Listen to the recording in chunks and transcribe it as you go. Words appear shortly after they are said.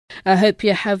I hope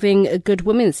you're having a good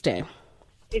Women's Day.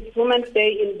 It's Women's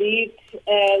Day indeed.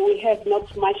 We have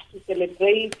not much to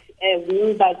celebrate as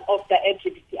members of the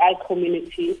LGBTI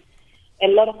community. A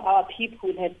lot of our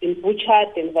people have been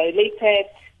butchered and violated.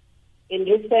 In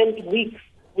recent weeks,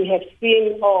 we have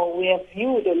seen or we have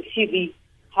viewed on TV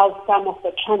how some of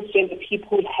the transgender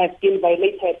people have been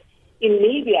violated in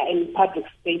media and in public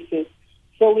spaces.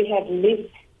 So we have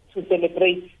missed to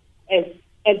celebrate as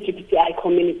LGBTI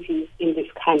communities in this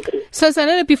country. So,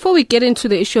 Zanele, before we get into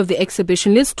the issue of the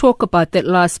exhibition, let's talk about that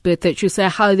last bit that you say,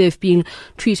 how they've been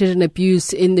treated and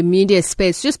abused in the media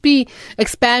space.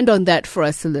 Expand on that for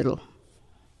us a little.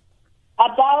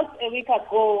 About a week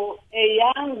ago, a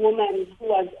young woman who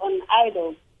was on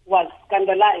Idol was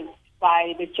scandalized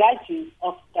by the judges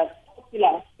of the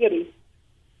popular series,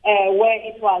 where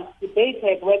it was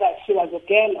debated whether she was a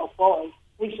girl or boy,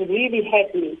 which really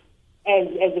hurt me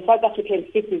as a South African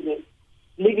citizen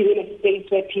living in a space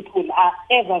where people are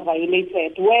ever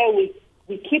violated, where we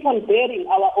keep on burying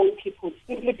our own people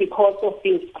simply because of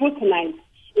being scrutinized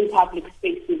in public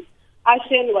spaces.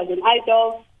 Ashen was an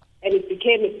idol, and it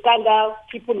became a scandal.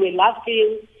 People were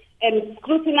laughing and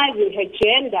scrutinizing her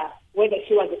gender, whether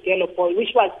she was a girl or boy,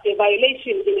 which was a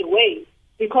violation in a way,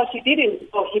 because he didn't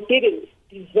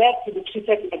deserve to be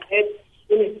treated like that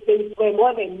in a space where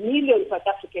more than millions of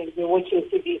South Africans were watching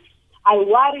TV. I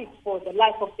worried for the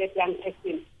life of that young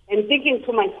person and thinking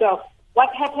to myself, what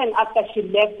happened after she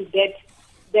left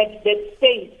that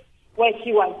space where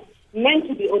she was meant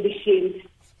to be auditioned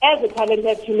as a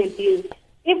talented human being,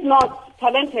 if not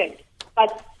talented,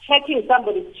 but checking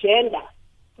somebody's gender,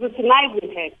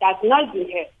 scrutinizing her, diagnosing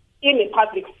her in a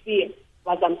public sphere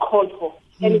was uncalled for.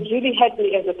 And it really hurt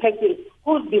me as a person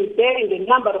who's been bearing the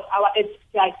number of our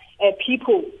LGBTI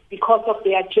people because of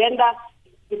their gender,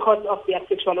 because of their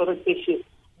sexual orientation.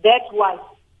 That was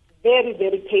very,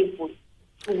 very painful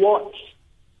to watch.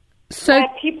 So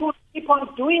people keep on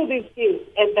doing these things,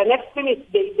 and the next minute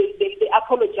they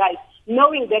apologize,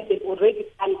 knowing that they've already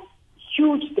done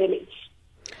huge damage.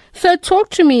 So talk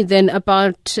to me then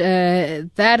about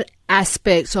that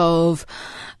aspect of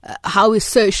how we're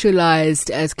socialized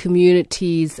as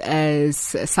communities, as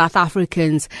South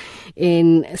Africans,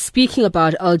 in speaking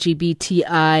about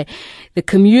LGBTI, the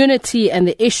community and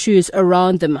the issues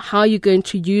around them. How you're going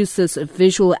to use this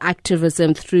visual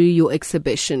activism through your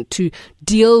exhibition to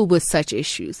deal with such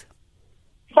issues?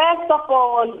 First of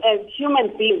all, as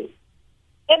human beings,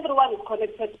 everyone is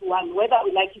connected to one, whether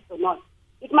we like it or not.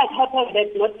 It might happen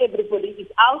that not everybody is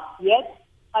out yet,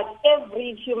 but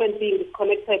every human being is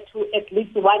connected to at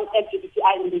least one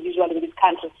LGBTI individual in this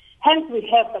country. Hence, we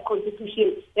have the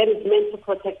Constitution that is meant to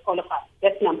protect all of us.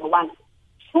 That's number one.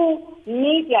 Two,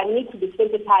 media need to be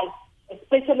sensitized,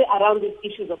 especially around these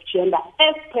issues of gender.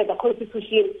 As per the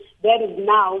Constitution, that is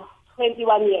now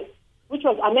 21 years, which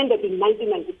was amended in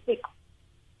 1996.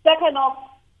 Second off,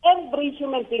 every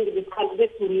human being in this country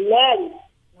needs to learn,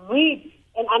 read,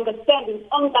 and understand in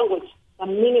own language the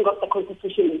meaning of the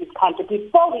Constitution in this country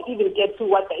before we even get to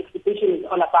what the exhibition is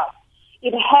all about.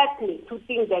 It hurts me to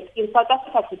think that in South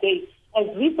Africa today, as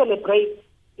we celebrate,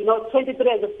 23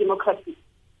 years of democracy,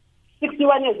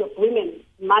 61 years of women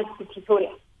march to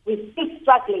Pretoria, we're still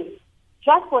struggling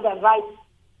just for the right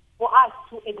for us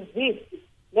to exist,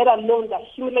 let alone the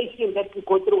humiliation that we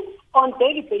go through on a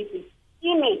daily basis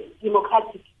in a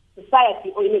democratic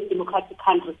society or in a democratic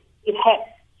country. It hurts.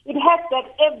 It hurts that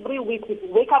every week we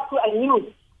wake up to a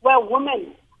news where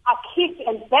women are kicked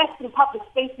and bashed in public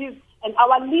spaces, and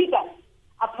our leaders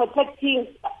are protecting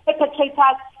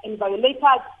perpetrators and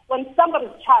violators when somebody's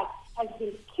child has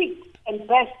been kicked and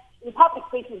bashed in public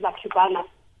spaces like Uganda.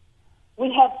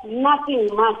 We have nothing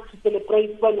much to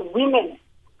celebrate when women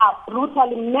are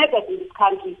brutally murdered in this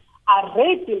country, are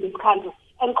raped in this country,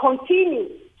 and continue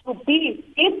to be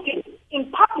beaten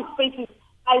in public spaces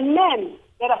by men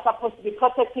that are supposed to be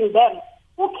protecting them,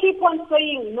 who keep on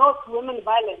saying no to women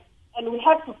violence, and we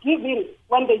have to give in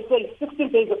when they say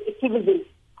 16 days of activism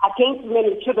against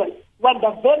women and children, when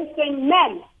the very same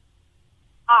men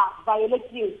are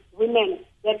violating women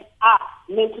that are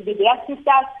meant to be their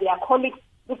sisters, their colleagues,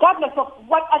 regardless of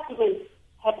what arguments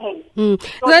happen.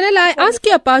 Zanele, I ask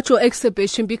you about your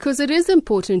exhibition because it is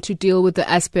important to deal with the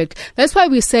aspect. That's why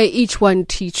we say each one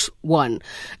teach one.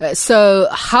 So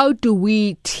how do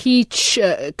we teach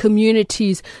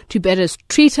communities to better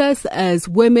treat us as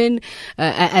women,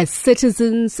 as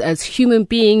citizens, as human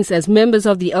beings, as members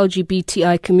of the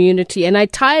LGBTI community? And I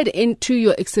tie it into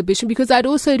your exhibition because I'd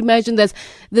also imagine that's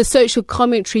the social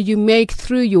commentary you make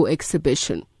through your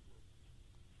exhibition.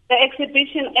 The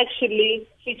exhibition actually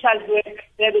features work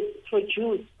that is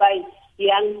produced by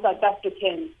young South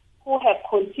Africans who have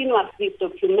continuously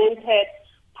documented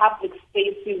public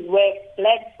spaces where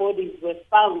black bodies were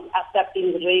found after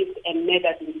being raped and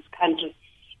murdered in this country,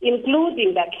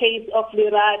 including the case of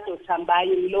Lerato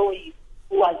Tambayi Mloyi,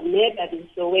 who was murdered in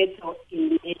Soweto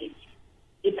in May.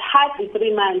 It's hardly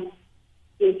 3 months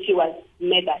since she was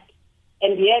murdered.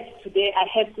 And yet today I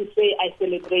have to say I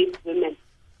celebrate women.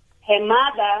 Her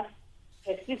mother,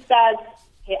 her sisters,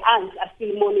 her aunts are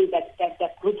still mourning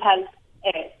that brutal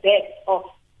death of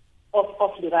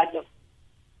Lerato.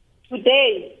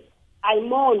 Today, I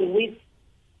mourn with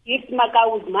Gift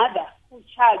Makau's mother, whose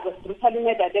child was brutally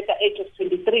murdered at the age of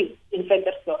 23 in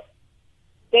Ventersdorp.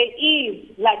 There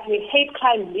is like a hate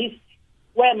crime list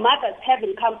where mothers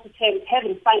haven't come to terms,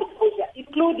 haven't found closure,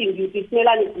 including Yuzi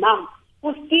Melani's mom,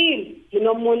 who's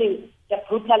still, mourning the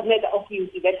brutal murder of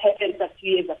Yuzi that happened a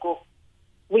few years ago.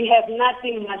 We have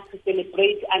nothing much to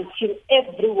celebrate until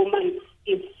every woman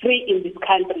is free in this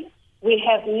country. We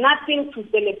have nothing to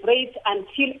celebrate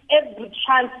until every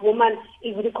trans woman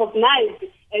is recognized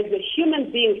as a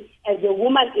human being, as a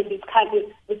woman in this country,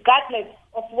 regardless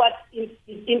of what is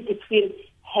in between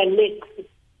her legs.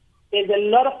 There's a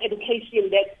lot of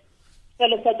education that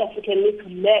fellow South Africans need to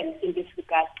learn in this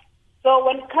regard. So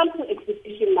when it comes to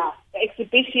exhibition now, the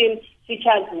exhibition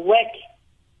features work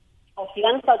of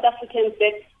young South Africans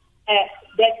that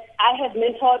I have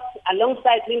mentored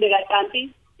alongside Linda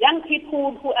Gatampi, young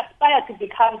people who aspire to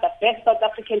become the best South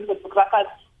African photographers,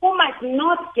 who might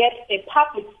not get a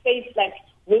public space like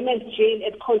Women's Jail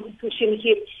at Constitution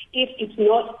Hill if it's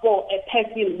not for a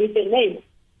person with a name.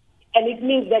 And it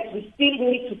means that we still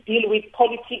need to deal with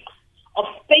politics of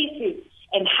spaces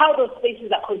and how those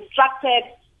spaces are constructed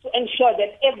to ensure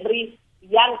that every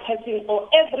young person or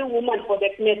every woman for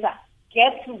that matter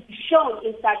gets to be shown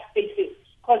in such spaces.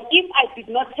 Because if I did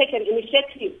not take an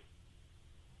initiative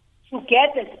to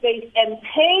get a space and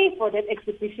pay for that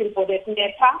exhibition for that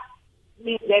matter,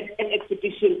 means that an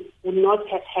exhibition would not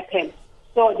have happened.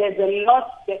 So there's a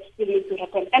lot that still needs to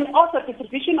happen. And also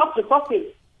distribution of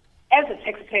resources. As a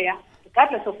taxpayer,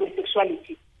 regardless of my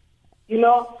sexuality,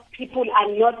 people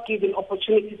are not given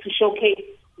opportunity to showcase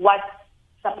what's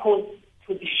supposed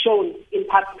to be shown in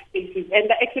public spaces. And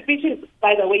the exhibition,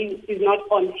 by the way, is not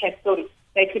on her story.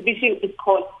 The exhibition is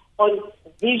called On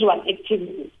Visual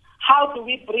Activities. How do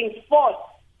we bring forth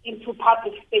into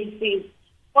public spaces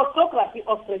photography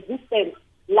of resistance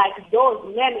like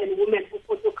those men and women who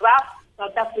photographed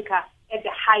South Africa at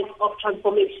the height of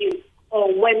transformation,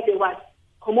 or when there was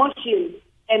commotion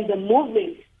and the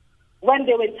movement, when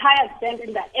there were tires bent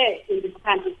in the air in this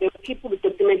country, there were people who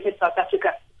documented South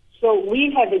Africa. So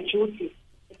we have a duty,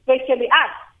 especially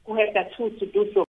us who have the tools to do so.